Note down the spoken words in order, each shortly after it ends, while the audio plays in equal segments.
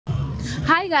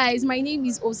Hi guys, my name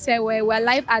is Osewe. We're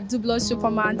live at Dublos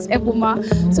Supermart,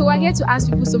 Eboma. So we're here to ask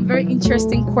people some very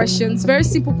interesting questions, very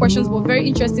simple questions, but very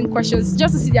interesting questions,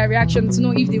 just to see their reaction, to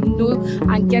know if they will know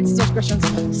and get such questions.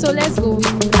 So let's go.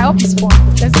 I hope it's fun.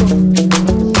 Let's go.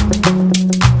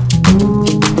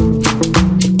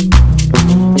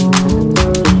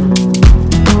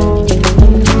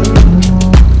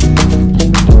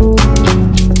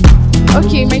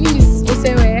 Okay, my name is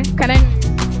Osewe. Can I know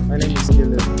you? My name is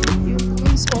Caleb.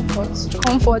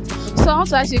 Comfort. So I want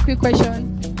to ask you a quick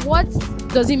question. What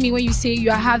does it mean when you say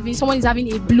someone is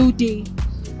having a blue day?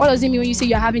 What does it mean when you say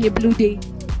you're having a blue day?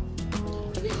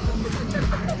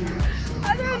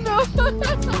 I don't know.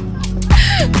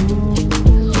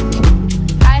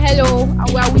 Hi, hello, and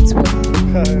we are with who?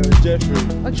 Jeffrey.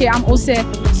 Okay, I'm Ose.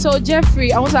 So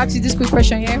Jeffrey, I want to ask you this quick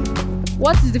question here.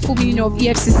 What is the full meaning of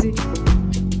EFCC?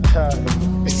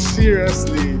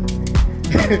 Seriously.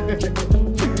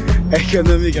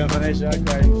 Economic and financial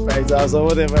crime fighters or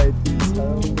whatever it is.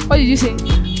 What did you say?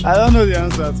 I don't know the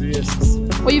answer to yes.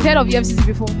 Well, you've heard of EFCC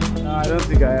before? No, I don't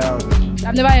think I have.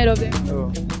 I've never heard of them.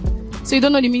 No. So you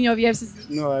don't know the meaning of EFCC?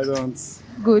 No, I don't.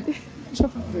 Good.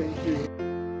 Thank you.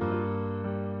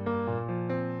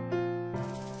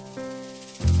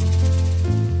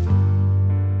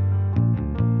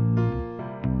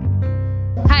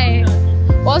 Hi.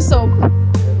 What's up?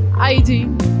 How you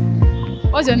doing?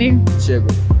 What's your name? Chego.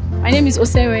 My name is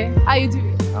Osewe. How you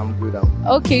doing? I'm good.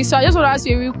 Okay, so I just want to ask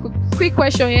you a real quick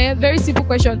question here. Very simple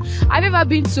question. Have you ever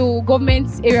been to government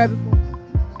area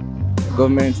before?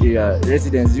 Government area.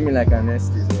 Residence, you mean like an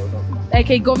estate or something? Like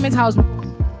a government house before?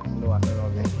 No, I've never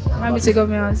been. I've been to a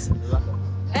government house.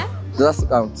 Does that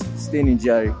count? Staying in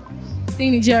GRA.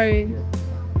 Staying in GRA.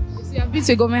 So you have been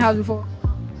to a government house before?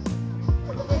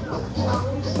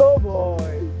 Oh boy.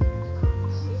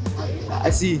 I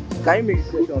see. Can you make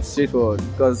the question straightforward?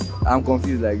 Because I'm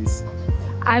confused like this.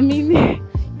 I mean,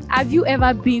 have you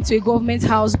ever been to a government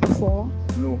house before?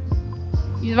 No.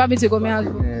 You've never been to a government house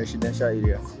before? In a residential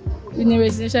area. In a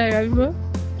residential area before?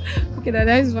 Okay, that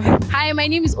is fine. Hi, my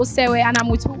name is Osewe and I'm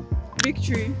with who?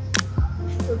 Victory.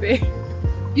 Obey.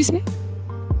 You say?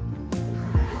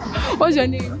 What's your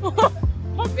name?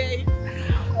 Obey.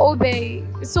 Obey.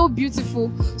 So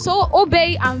beautiful. So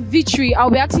Obey and Victory, I'll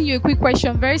be asking you a quick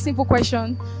question, very simple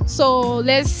question. So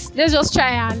let's just try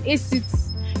and ace it.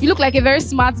 You look like a very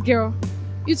smart girl.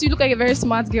 You two look like a very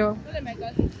smart girl.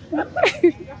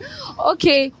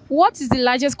 Okay, what is the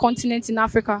largest continent in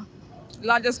Africa?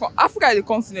 Africa is a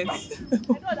continent. I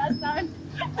don't understand.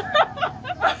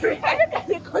 Africa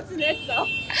is a continent now.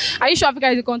 Are you sure Africa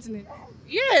is a continent?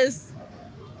 Yes.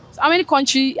 So how many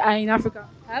countries are in Africa?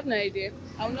 I have no idea.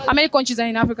 How many countries are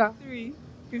in Africa?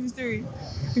 53.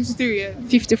 53, yeah.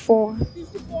 54.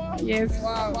 54? Yes.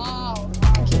 Wow.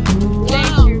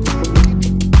 Thank you.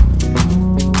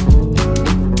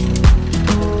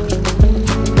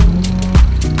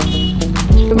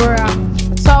 Deborah,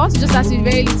 so I want to just ask you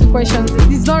very little questions.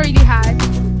 It's not really hard.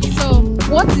 So,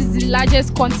 what is the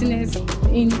largest continent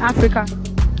in Africa?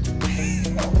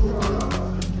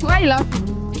 Why are you laughing?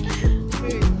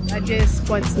 Largest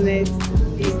continent.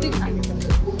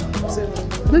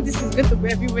 No, this is going to be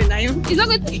everywhere now. It's not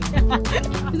going to,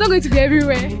 it's not going to be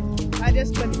everywhere.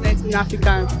 Largest continent in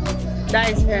Africa. That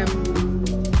is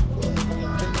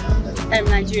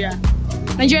Nigeria.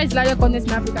 Nigeria is the largest continent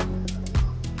in Africa.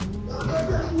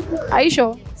 Are you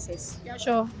sure? Yes. Yeah,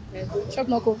 sure. Shop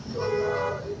Noko.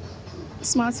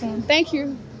 Smart one. Thank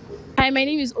you. Hi, my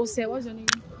name is Ose. What's your name?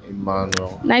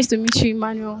 Emmanuel. Nice to meet you,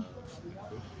 Emmanuel.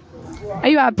 Are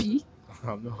you happy?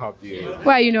 I'm not happy.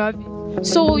 Why are you not happy?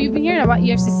 So you've been hearing about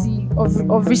EFCC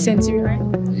of recently, right?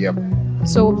 Yep.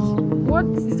 So what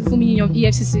is the full meaning of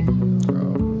EFCC?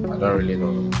 I don't really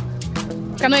know.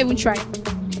 Cannot even try.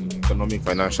 Economic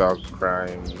Financial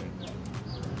Crime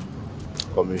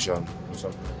Commission or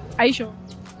something. Are you sure?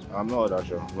 I'm not that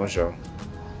sure. I'm not sure.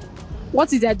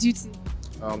 What is their duty?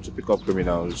 To pick up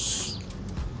criminals,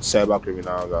 cyber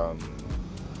criminals, and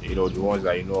the ones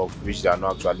that you know of which they are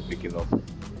not actually picking up.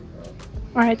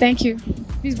 All right, thank you.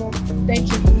 Please, Bob.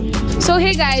 Thank you. So,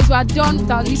 hey guys, we are done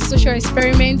with our this social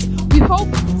experiment. We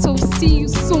hope to see you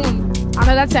soon,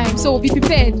 another time. So, be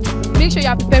prepared. Make sure you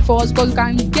are prepared for us because we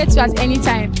can get you at any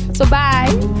time. So, bye.